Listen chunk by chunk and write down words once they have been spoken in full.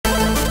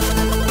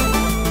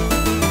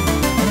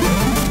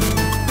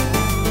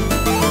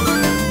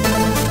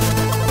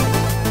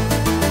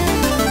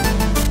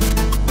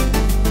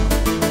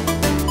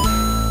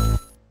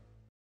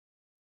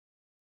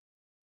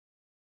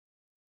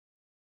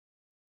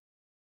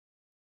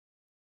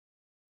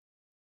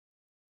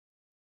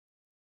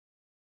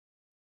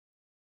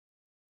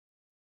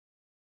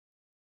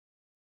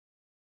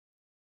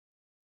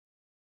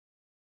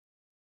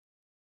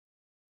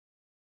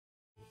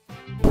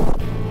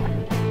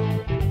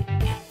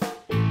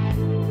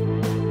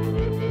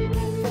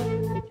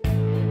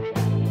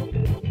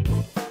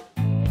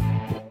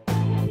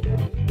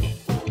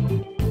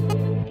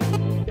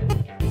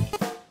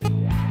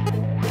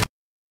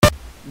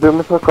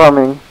Doomies are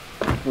coming.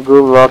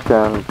 Good luck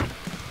and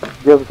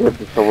just get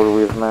this over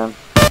with, man.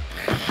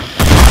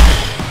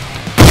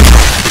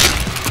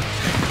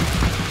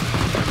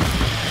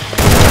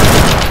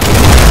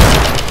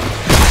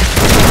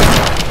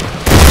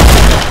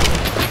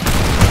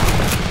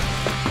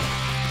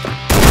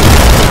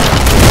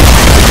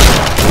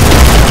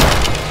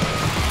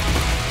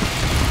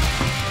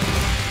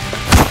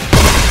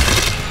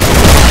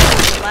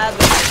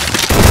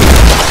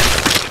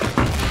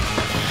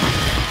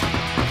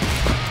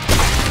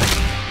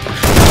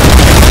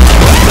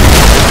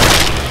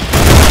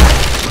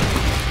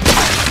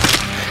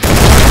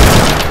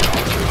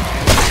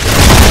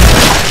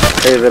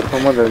 Hey, there's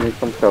someone that needs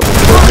some help. Go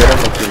get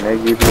him if he may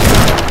give you.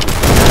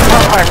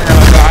 Oh, I'm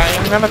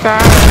gonna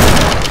die.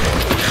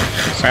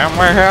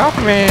 Someone help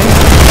me.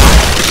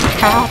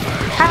 Help,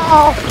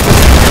 help.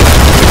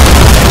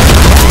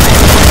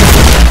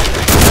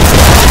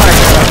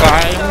 Oh,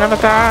 I'm gonna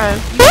die.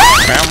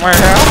 Someone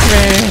help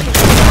me.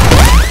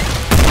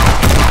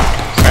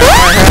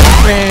 Someone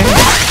help me.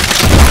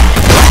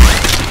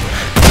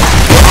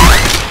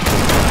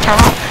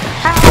 Help,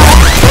 help.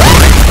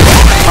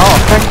 Oh,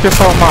 thank you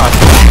so much.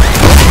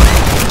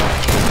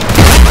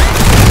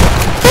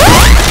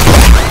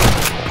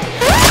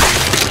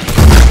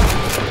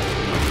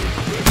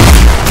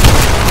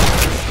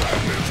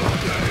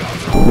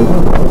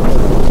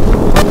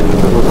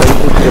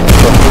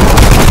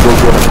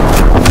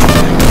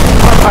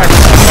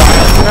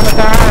 I'm gonna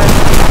die.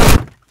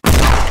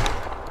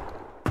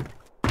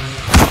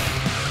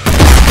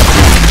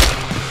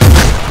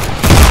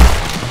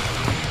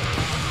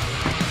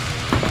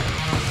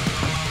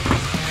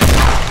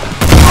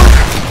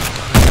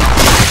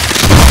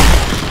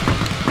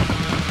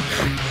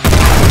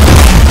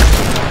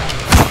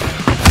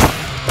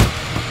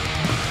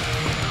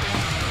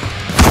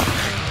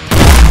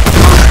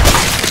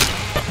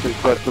 This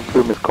batch of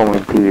doom is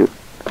coming to you.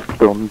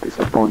 Don't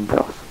disappoint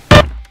us.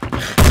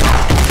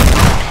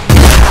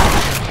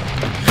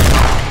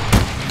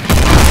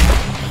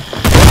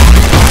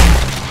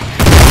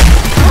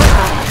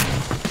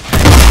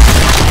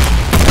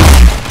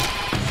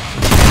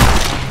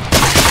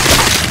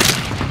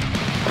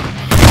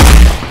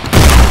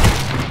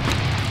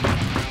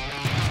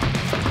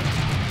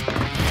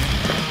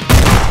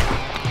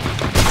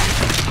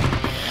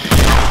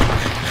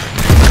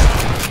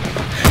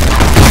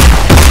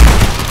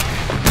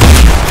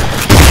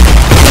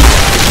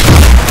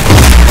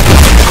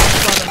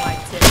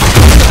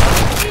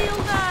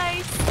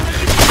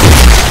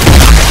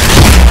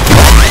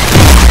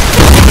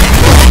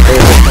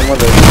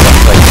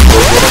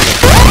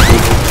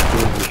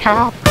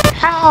 Help!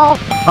 Help!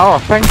 Oh,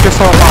 thank you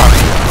so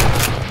much.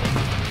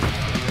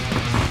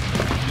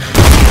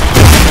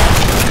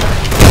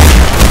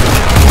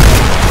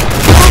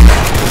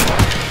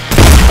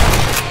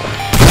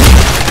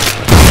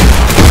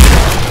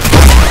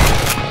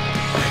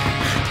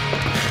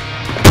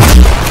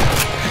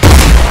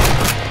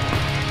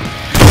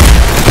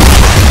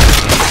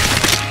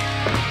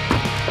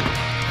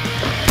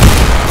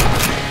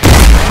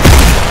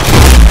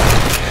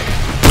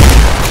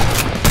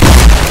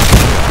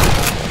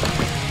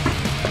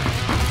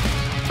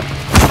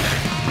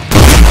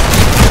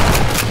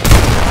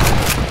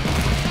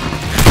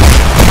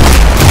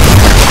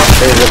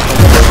 Hey, there's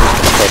someone that needs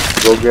some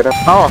help. Go get him.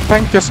 Oh,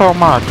 thank you so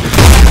much.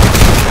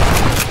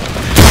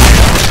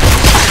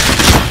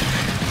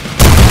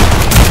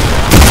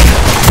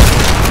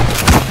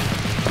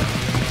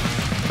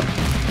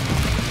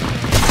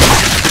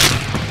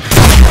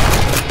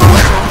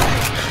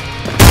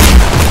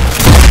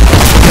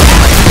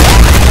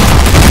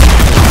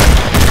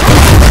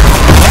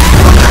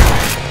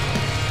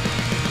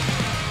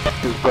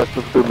 This batch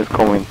of doom is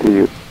coming to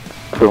you.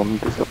 Don't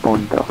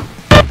disappoint us.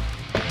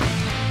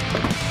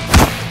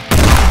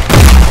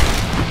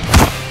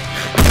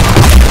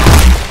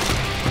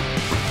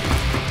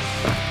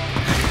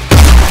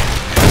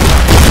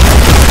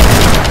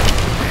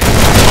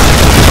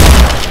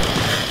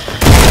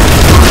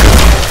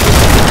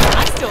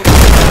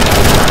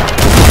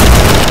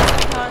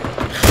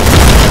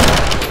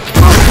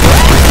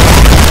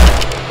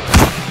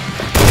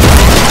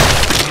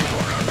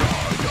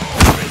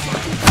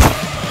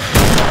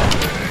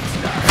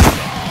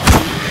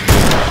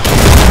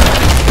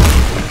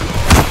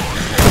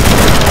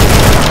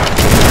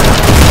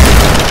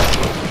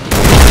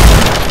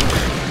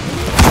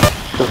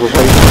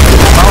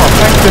 Oh,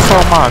 thank you so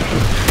much.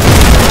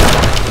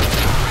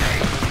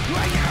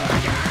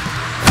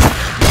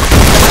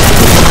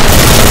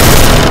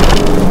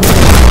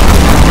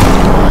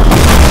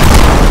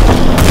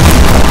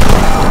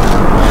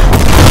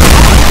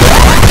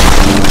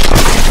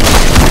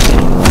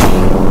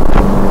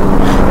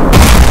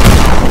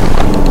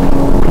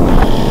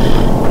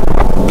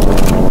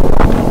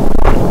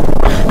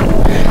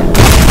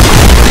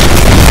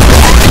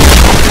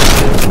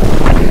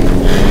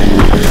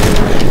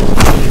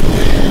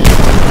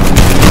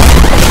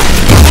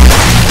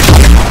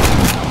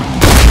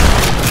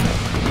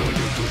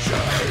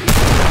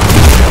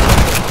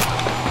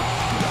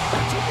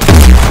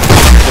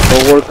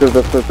 because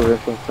that's what the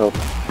himself.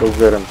 Go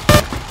get him.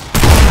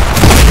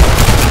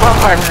 Oh,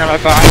 I'm gonna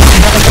die,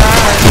 I'm gonna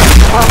die.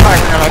 Oh,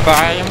 I'm gonna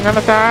die, I'm gonna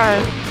die.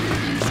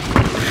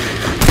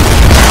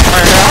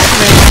 Someone help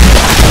me.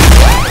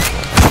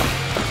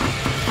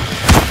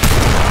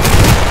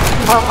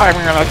 Oh, I'm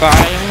gonna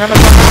die, I'm gonna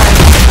die.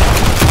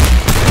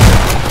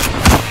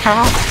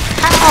 Help,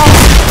 help.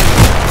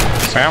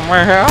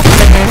 Someone help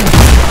me.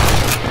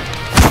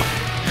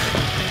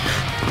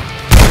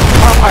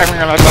 Oh, I'm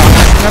gonna die,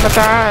 I'm gonna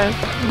die.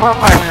 Oh,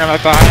 I'm gonna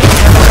die,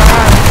 I'm gonna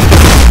die.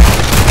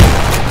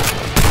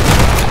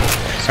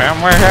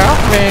 Someone help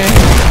me.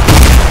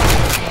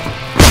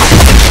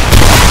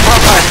 Oh,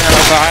 I'm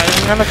gonna die,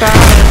 I'm gonna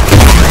die.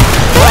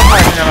 Oh,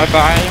 I'm gonna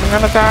die, I'm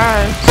gonna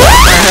die.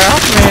 Someone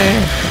help me.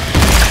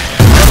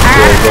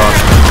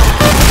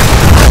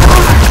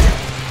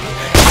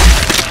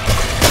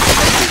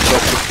 The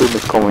film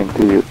is coming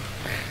to you.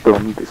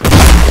 Don't disappoint.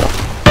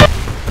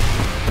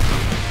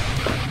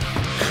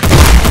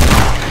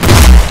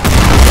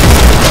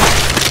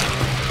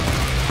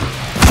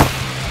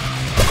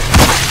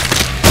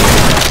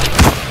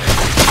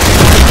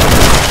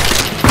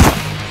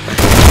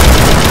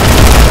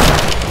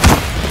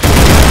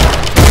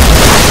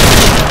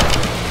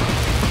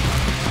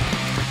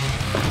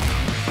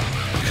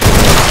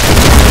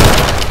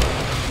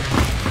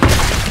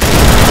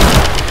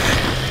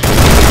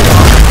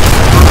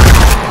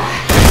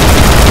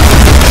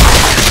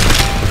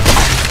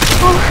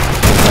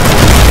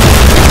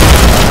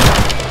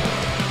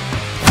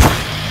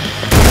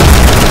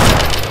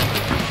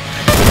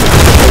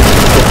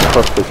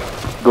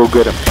 Go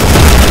get him.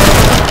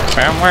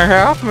 Someone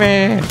help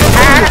me.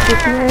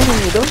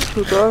 Don't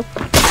shoot us.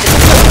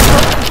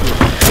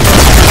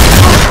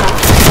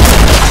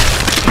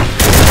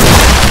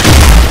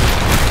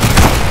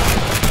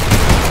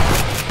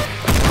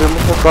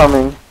 Films are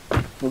coming.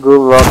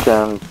 Good luck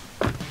and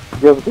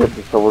just get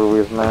this over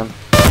with, man.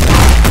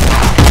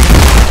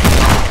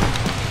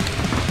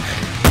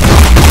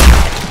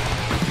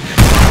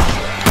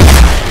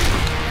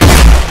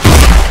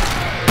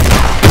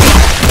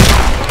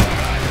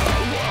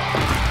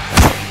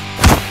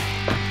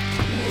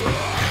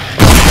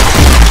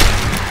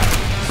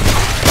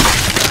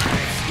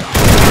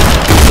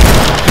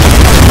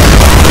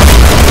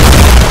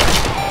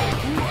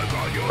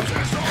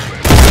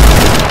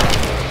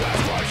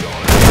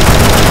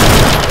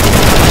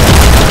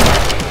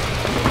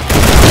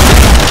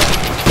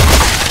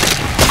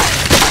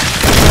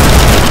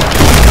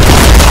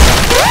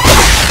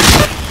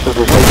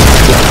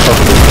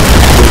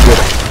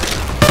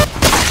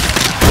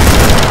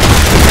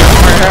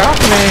 Help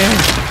me!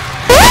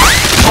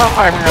 Oh,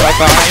 I'm gonna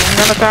die, I'm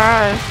gonna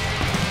die!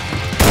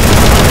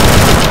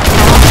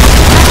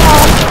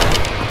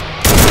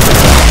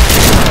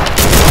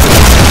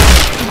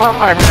 Oh,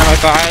 I'm gonna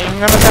die, I'm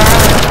gonna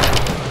die!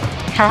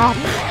 Help!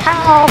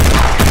 Help!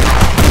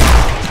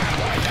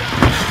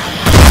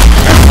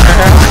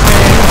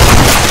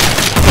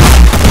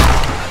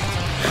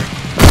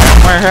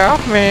 Someone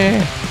help me!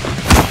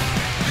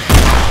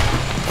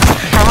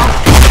 Help!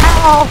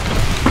 Help!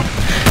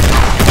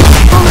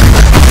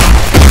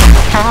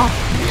 Help!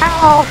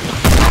 Help!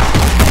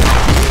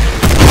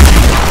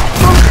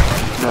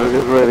 Now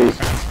get ready.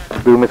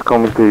 Doom is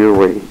coming to your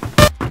way.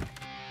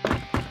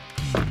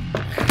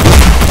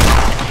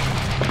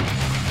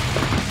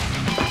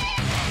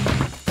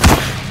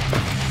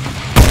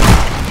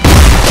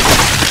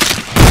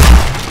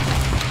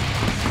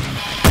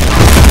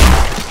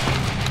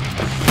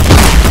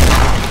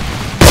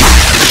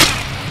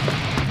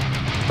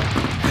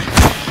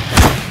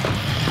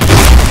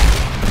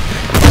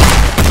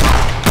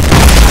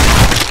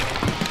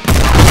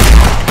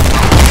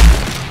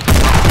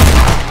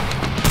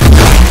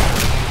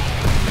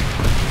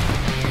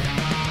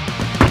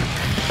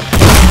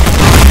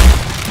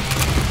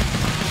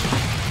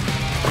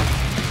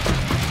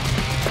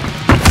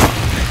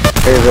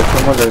 Hey, there's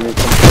someone that needs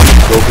some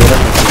help. Go get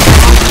him.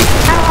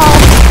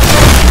 Help!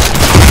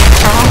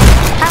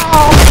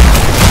 Help!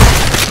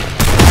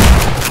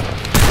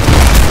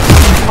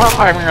 Oh,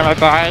 I'm gonna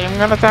die, I'm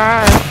gonna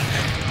die!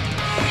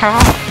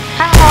 Help!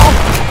 Help!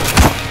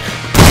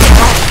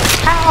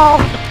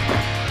 Help!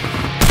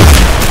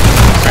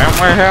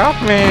 Someone help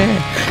me!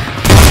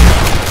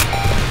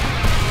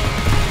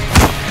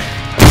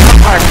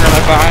 I'm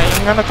gonna die,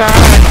 I'm gonna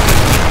die!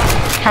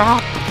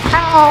 Help!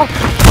 Help!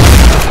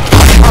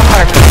 Oh,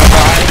 I'm gonna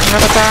die, I'm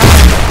gonna die!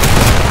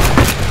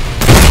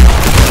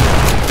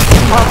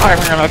 Oh, I'm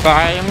gonna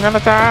die, I'm gonna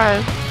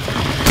die!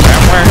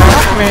 Someone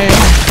help me!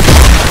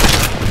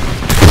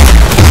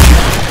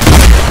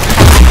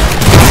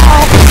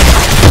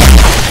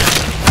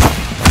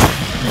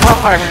 Oh,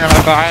 I'm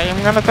gonna die, I'm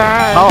gonna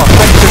die! Oh,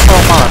 thank you so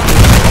much!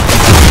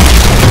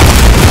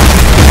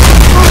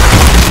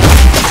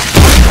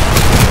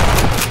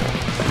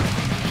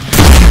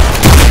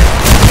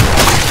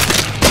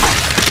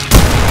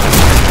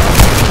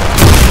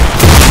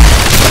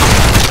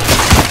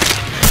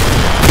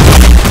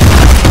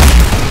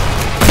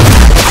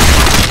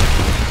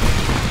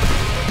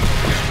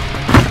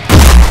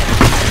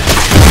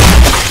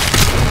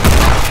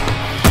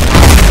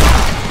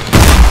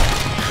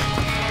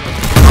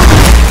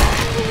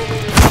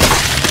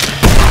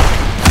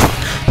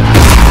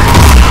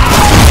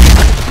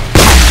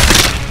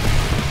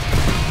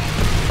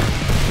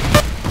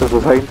 The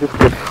scientist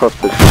gets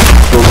hostage.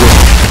 Go get him.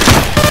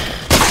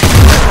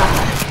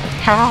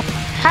 Help!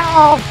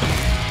 Help!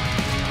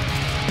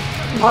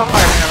 I'm gonna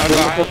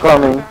Doomies are die.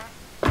 coming.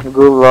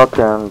 Good luck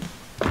and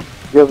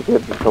just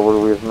get this over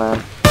with,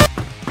 man.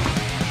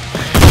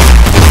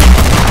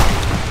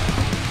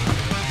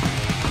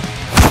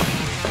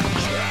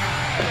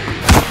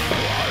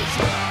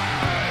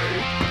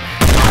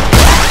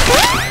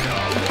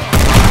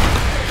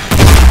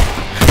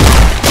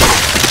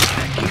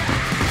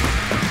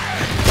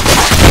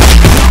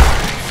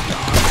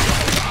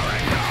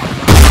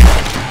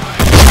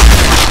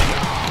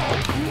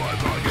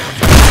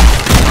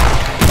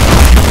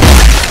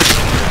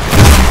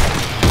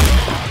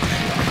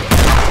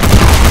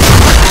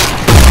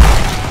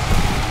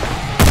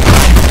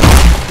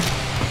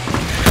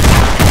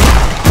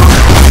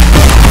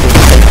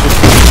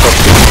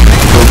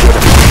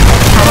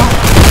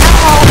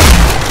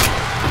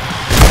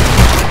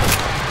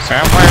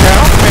 Somebody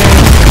help me!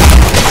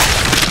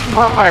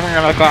 I'm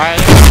gonna die.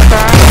 I'm gonna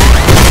die.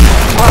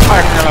 I'm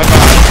gonna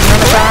die. I'm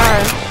gonna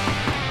die.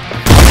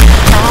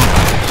 Help!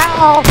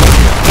 Help!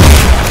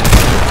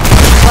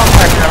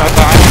 I'm gonna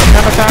die. I'm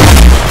gonna die.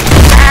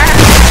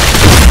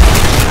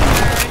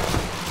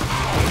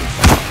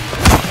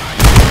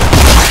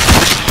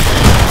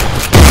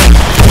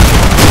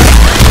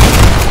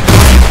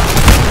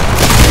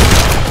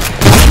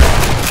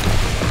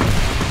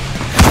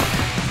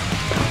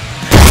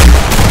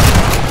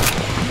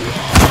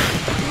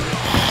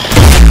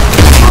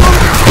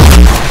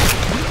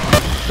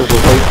 The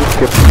scientist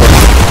gets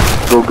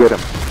hostage. Go get him.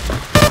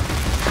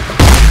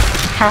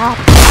 Help!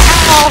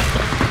 Help!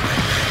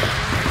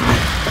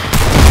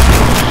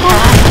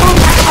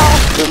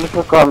 Doomies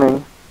are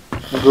coming.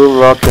 Good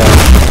luck and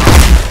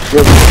just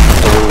get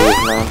this over with,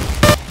 man.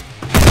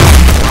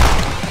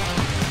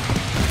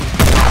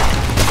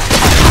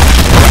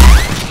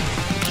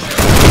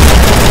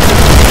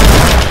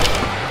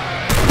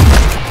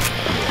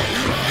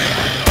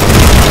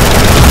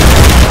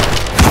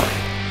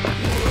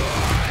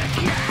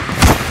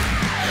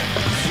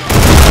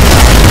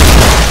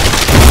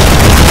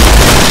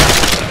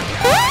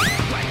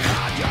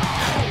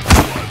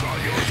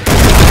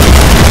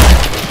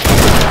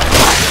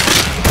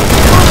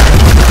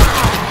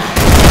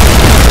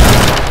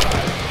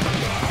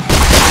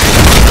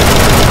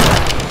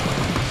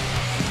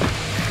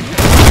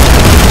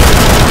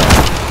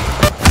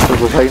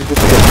 The scientist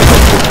gets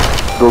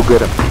hostage. Go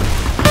get him.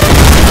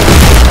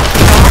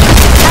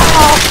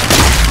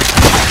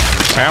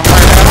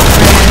 Somebody help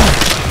me!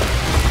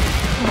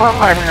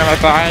 I'm gonna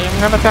die. I'm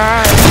gonna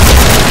die.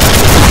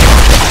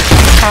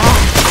 Help!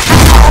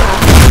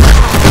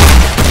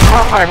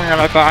 I'm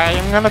gonna die.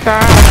 I'm gonna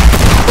die.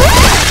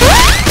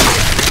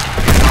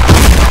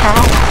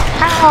 Help!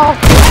 Help!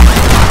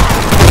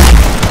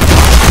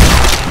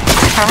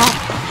 Help!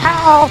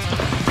 Help!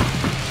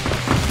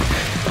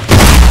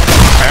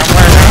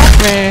 Somebody help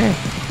me!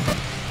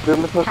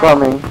 Doomies are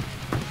coming.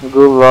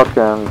 Good luck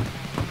and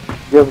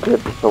just get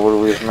this over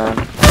with, man.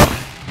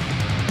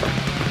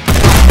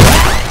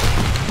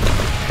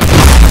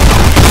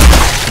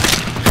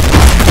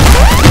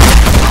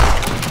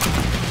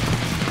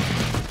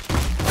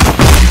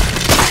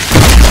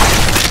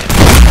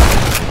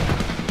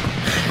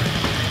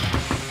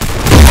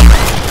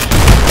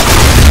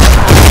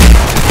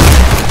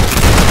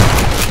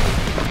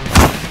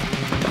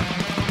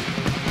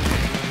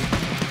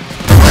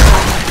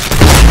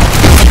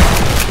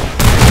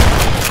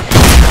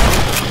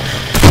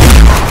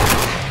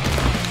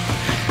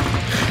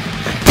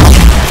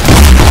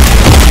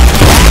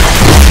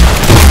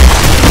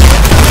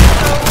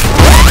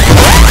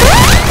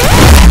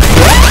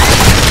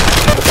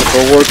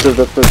 Forward to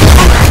the first.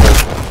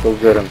 Go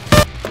get him.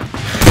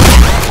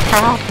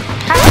 Help!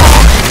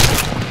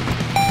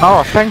 Help!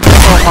 Oh, thank you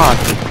so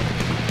much.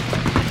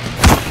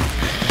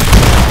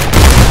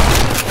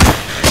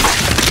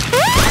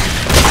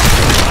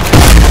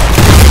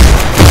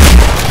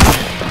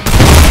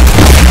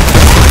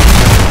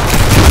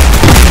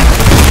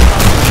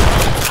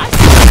 I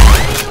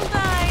feel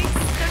nice.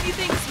 Don't you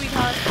think,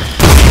 sweetheart?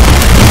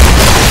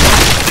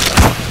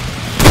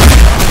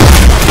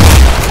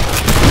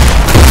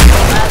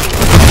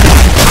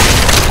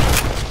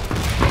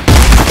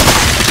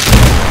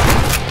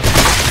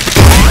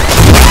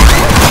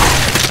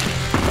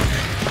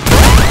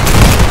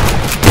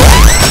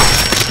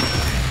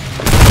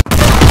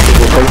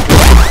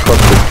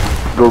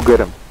 Go get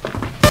him.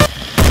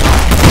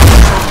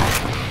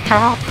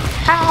 Help!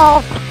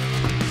 Help!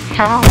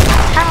 Help!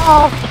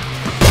 Help!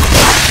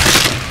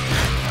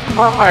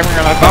 I'm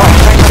gonna die.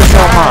 Thank you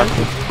so much.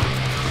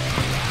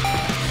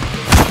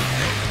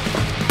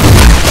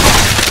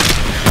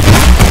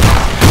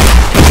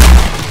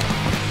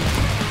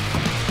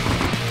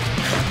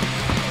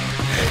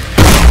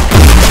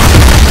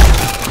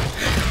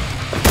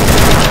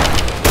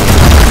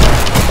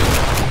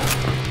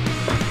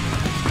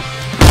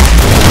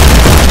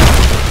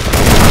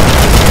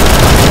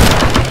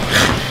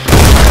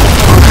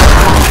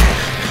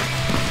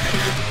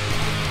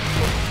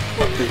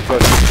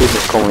 This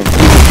is going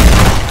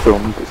to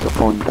be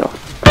disappointed.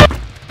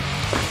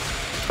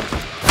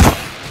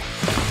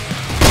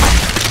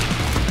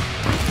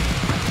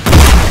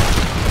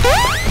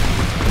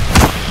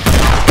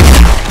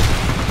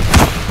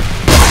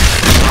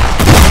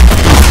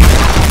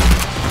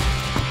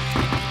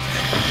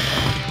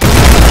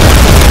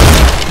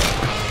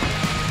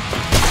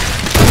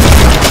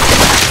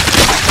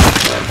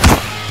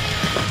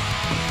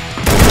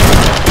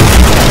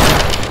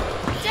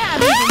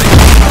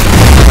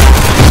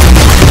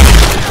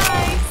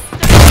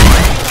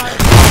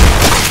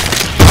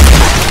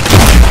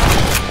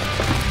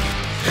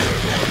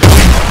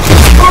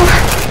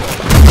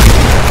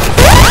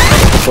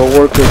 Go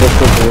work with the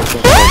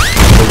corporation. Oh,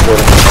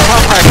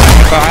 I'm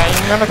gonna die.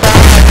 I'm gonna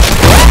die.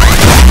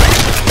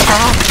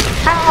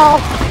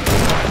 Help!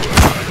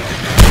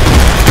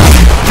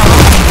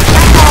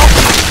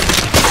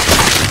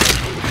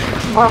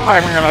 Oh,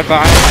 I'm gonna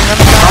die. I'm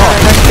gonna die. Oh,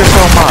 thank you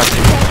so much.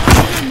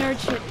 Nerd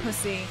shit,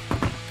 pussy.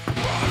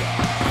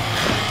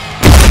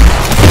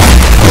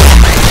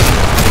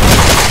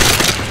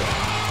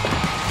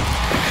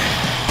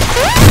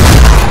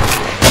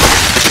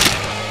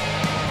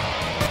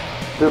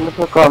 Doomies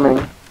are coming.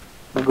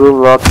 Good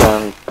luck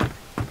and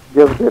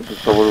just get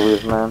this over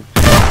with, man.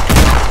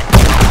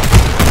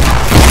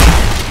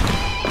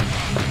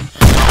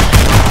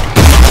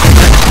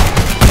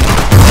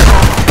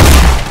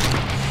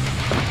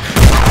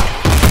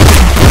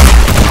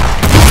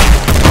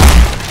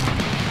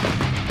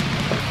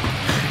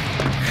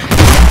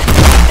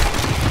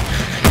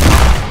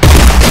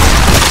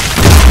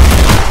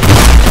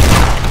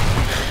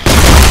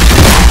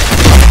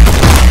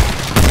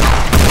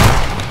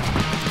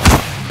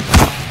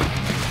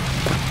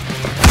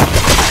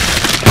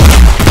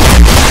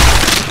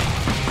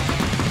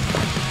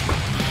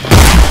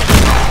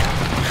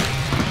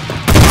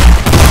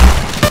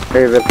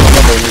 Hey, there's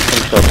someone that needs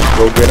some stuff.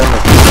 Go get him.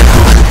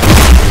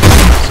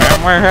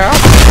 Somewhere help?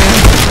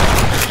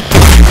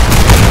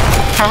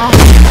 Help!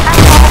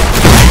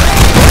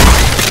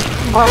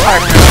 Oh,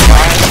 I'm gonna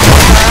die.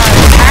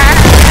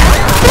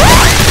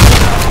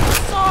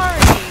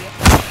 Sorry.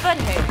 But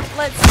hey,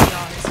 let's be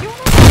honest.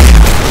 You're not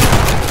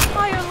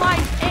your entire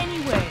life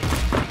anyway.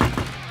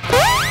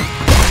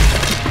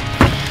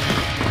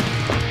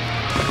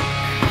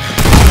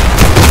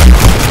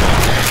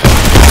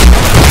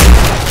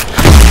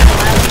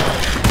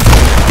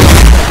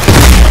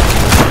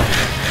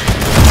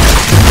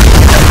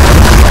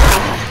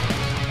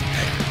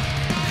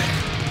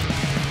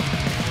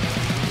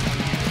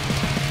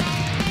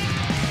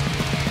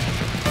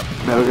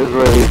 Now get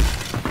ready.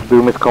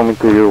 Doom is coming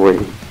to your way.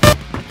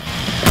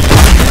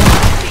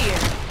 Here,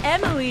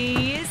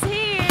 Emily is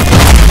here.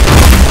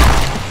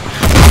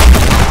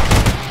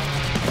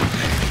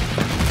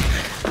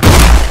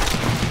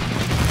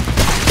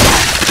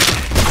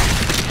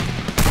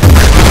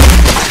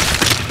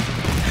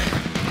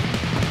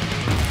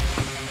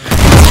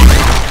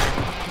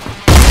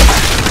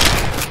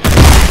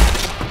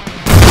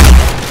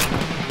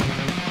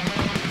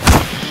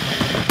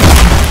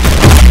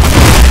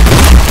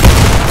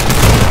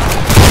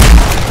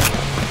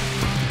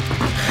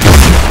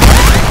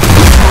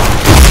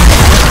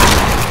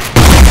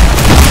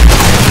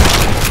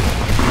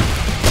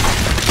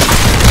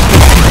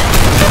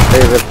 Hey,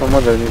 there's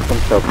someone that needs some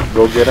stuff.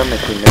 Go get him and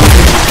he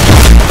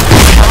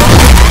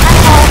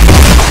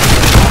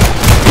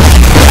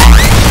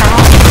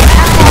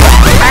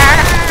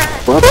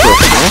What the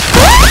heck?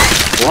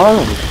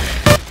 What?